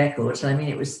records. I mean,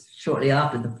 it was shortly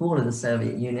after the fall of the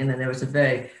Soviet Union, and there was a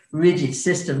very rigid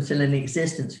system still in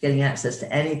existence for getting access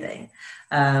to anything.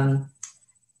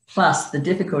 Plus the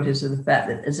difficulties of the fact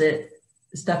that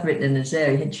stuff written in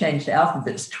Azeri had changed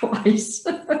alphabets twice.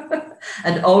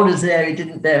 And old Azeri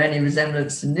didn't bear any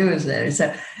resemblance to new Azeri.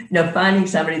 So, finding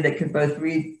somebody that could both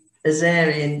read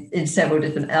Azeri in several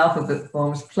different alphabet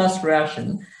forms plus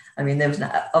Russian, I mean, there was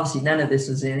obviously none of this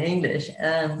was in English,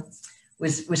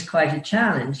 was quite a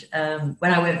challenge.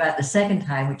 When I went back the second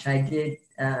time, which I did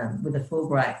with a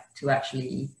Fulbright to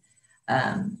actually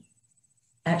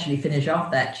finish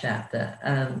off that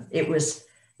chapter, it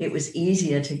was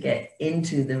easier to get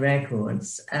into the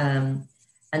records. And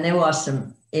there was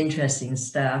some interesting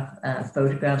stuff,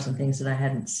 photographs and things that I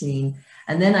hadn't seen.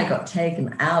 And then I got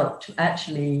taken out to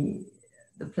actually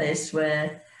the place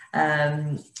where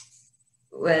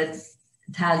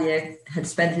Talia had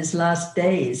spent his last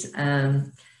days,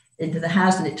 into the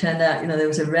house, and it turned out, there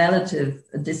was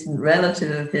a distant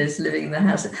relative of his living in the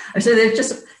house. So there's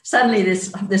just suddenly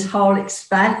this whole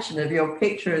expansion of your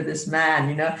picture of this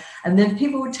man, and then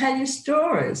people would tell you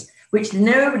stories, which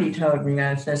nobody told me when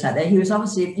I was first out there. He was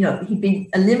obviously, he'd been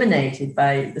eliminated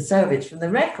by the Soviets from the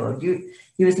record.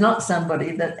 He was not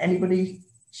somebody that anybody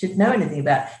should know anything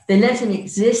about. They let him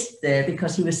exist there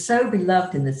because he was so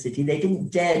beloved in the city. They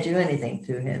didn't dare do anything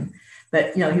to him.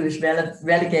 But, he was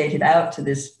relegated out to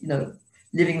this,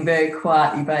 living very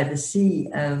quietly by the sea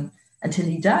until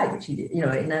he died, which he did,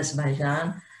 in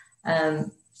Azerbaijan.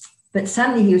 But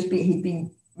suddenly he'd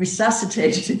been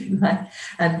resuscitated, if you like.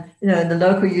 And, the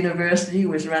local university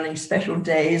was running special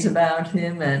days about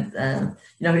him, and,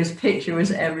 his picture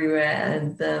was everywhere.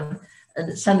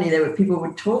 And suddenly people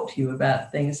would talk to you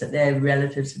about things that their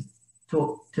relatives had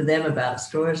talked to them about,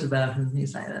 stories about him,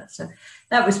 things like that. So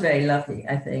that was very lovely,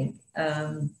 I think.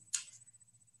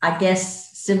 I guess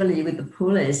similarly with the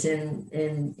Pulis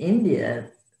in India,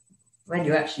 when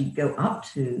you actually go up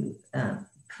to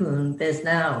Pune, there's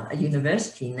now a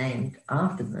university named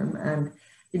after them, and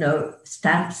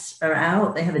stamps are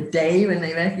out. They have a day when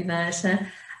they recognize her.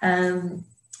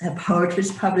 Her poetry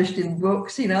is published in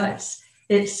books.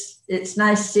 It's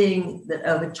nice seeing that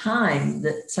over time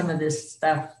that some of this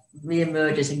stuff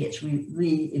reemerges and gets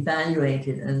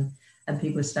re-evaluated, and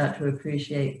people start to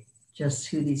appreciate just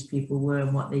who these people were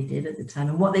and what they did at the time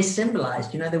and what they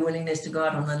symbolized, the willingness to go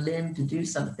out on a limb to do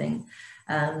something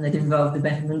that involved the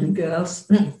betterment of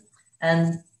girls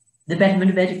and the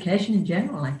betterment of education in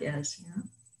general, I guess.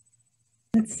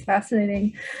 It's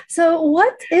fascinating. So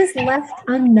what is left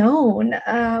unknown?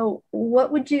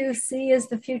 What would you see as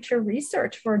the future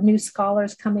research for new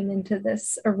scholars coming into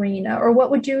this arena? Or what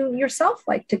would you yourself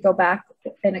like to go back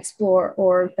and explore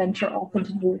or venture off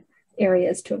into new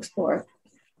areas to explore?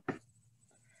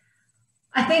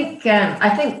 I think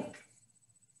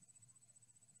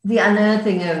the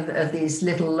unearthing of these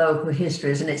little local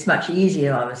histories, and it's much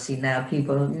easier, obviously, now.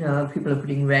 People are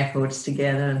putting records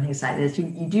together and things like this.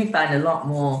 You do find a lot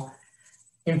more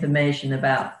information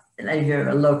about, if you're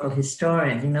a local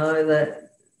historian,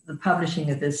 the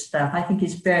publishing of this stuff, I think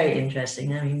is very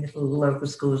interesting. I mean, little local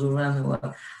schools all around the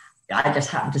world. I just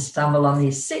happened to stumble on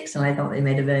these 6, and I thought they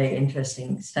made a very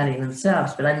interesting study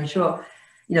themselves. But I'm sure,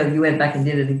 you went back and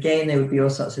did it again, there would be all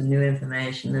sorts of new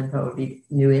information and probably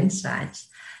new insights.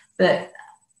 But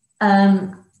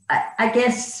I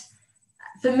guess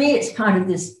for me, it's part of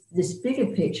this bigger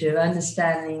picture of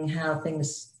understanding how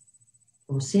things,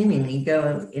 or seemingly,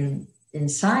 go in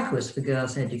cycles for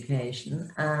girls' education.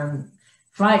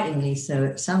 Frighteningly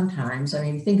so sometimes. I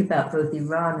mean, think about both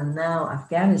Iran and now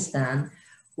Afghanistan,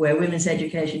 where women's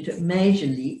education took major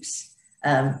leaps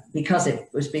because it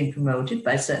was being promoted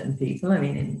by certain people. I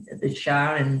mean, in the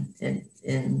Shah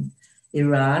in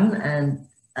Iran, and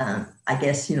I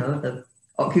guess, the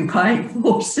occupying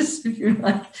forces, if you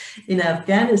like, in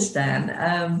Afghanistan.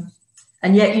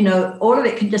 And yet, all of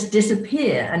it can just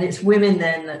disappear. And it's women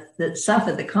then that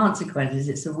suffer the consequences.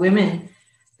 It's the women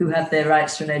who have their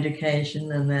rights to an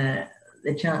education and their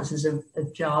chances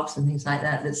of jobs and things like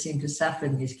that seem to suffer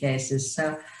in these cases.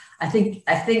 So I think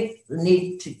the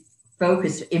need to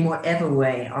focus in whatever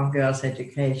way on girls'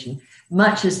 education,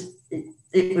 much as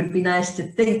it would be nice to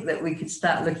think that we could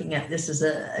start looking at this as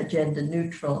a gender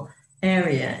neutral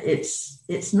area.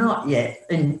 It's not yet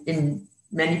in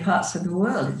many parts of the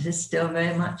world. It is still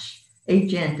very much a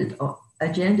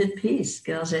gendered piece.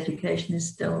 Girls' education is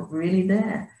still really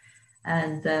there.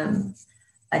 And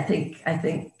I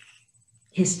think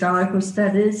historical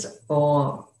studies,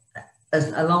 or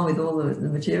along with all the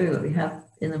material that we have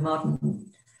in the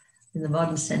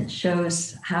modern sense,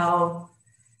 shows how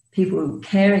people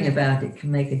caring about it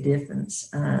can make a difference.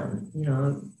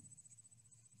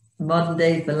 Modern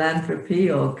day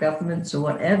philanthropy or governments or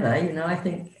whatever, I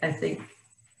think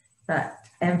that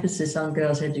emphasis on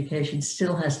girls' education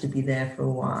still has to be there for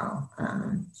a while,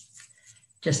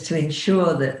 just to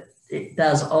ensure that it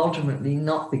does ultimately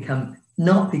not become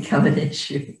an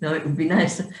issue. It would be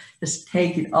nice to just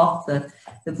take it off the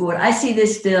board. I see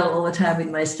this still all the time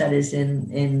in my studies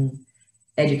in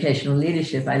educational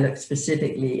leadership. I look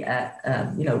specifically at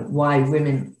why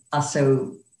women are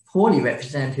so poorly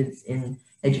represented in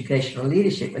educational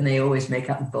leadership when they always make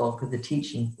up the bulk of the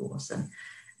teaching force. And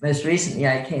most recently,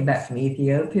 I came back from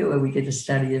Ethiopia, where we did a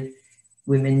study of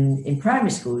women in primary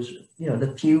schools,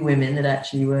 the few women that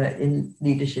actually were in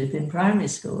leadership in primary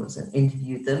schools, and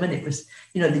interviewed them. And it was,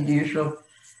 the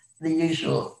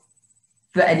usual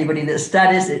for anybody that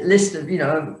studies it, list of,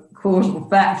 causal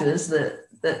factors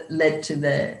that led to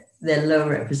their low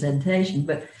representation.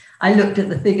 But I looked at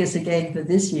the figures again for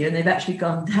this year, and they've actually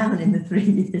gone down in the 3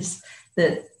 years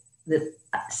that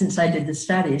since I did the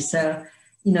study. So,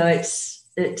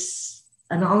 it's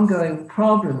an ongoing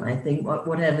problem, I think,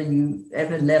 whatever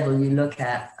level you look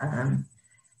at.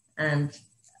 And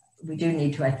we do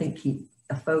need to, I think, keep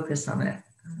a focus on it.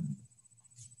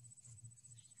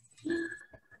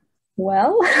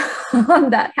 Well, on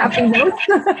that happy note,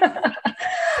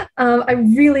 I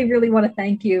really, really want to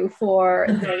thank you for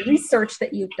the research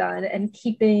that you've done and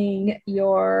keeping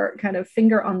your kind of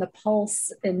finger on the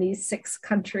pulse in these 6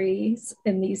 countries,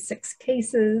 in these 6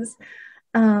 cases.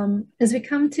 As we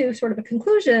come to sort of a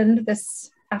conclusion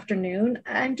this afternoon,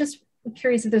 I'm just I'm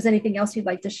curious if there's anything else you'd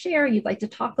like to share, you'd like to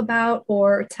talk about,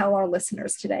 or tell our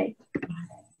listeners today.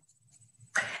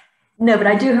 No, but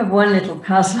I do have one little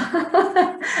puzzle,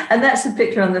 and that's the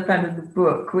picture on the front of the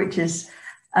book, which is,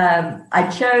 I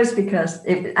chose because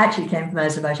it actually came from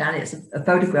Azerbaijan. It's a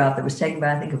photograph that was taken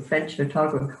by, I think, a French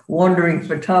photographer, wandering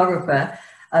photographer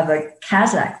of a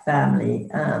Kazakh family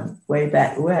way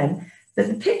back when. But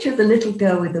the picture of the little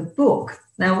girl with a book.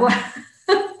 Now, what?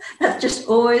 That just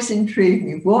always intrigued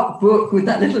me. What book would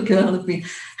that little girl have been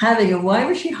having, and why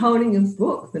was she holding a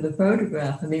book for the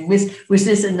photograph? I mean, was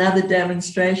this another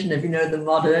demonstration of, the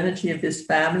modernity of this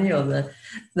family, or the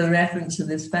reference of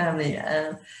this family?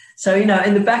 So,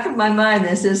 in the back of my mind,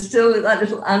 there's still that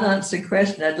little unanswered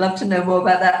question. I'd love to know more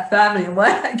about that family and why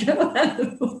that girl had a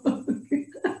book.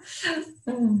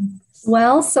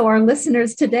 Well, so our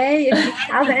listeners today, if you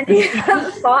have any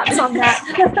thoughts on that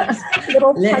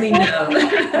little let me know.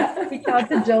 Reach out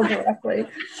to Jill directly.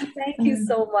 Thank you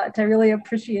so much. I really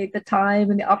appreciate the time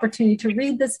and the opportunity to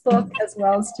read this book as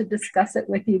well as to discuss it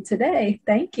with you today.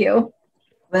 Thank you.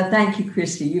 Well, thank you,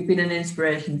 Christy. You've been an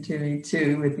inspiration to me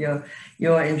too, with your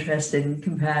interest in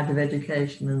comparative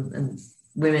education and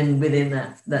women within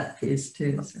that piece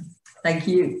too. So. Thank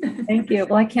you. Thank you.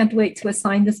 Well, I can't wait to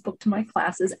assign this book to my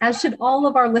classes, as should all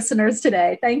of our listeners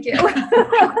today. Thank you.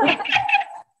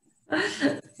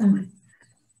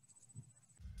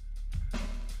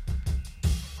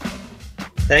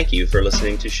 Thank you for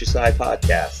listening to Shusai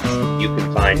Podcasts. You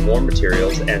can find more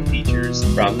materials and features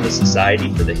from the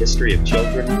Society for the History of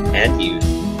Children and Youth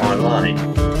online,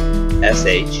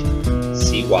 shcy.org.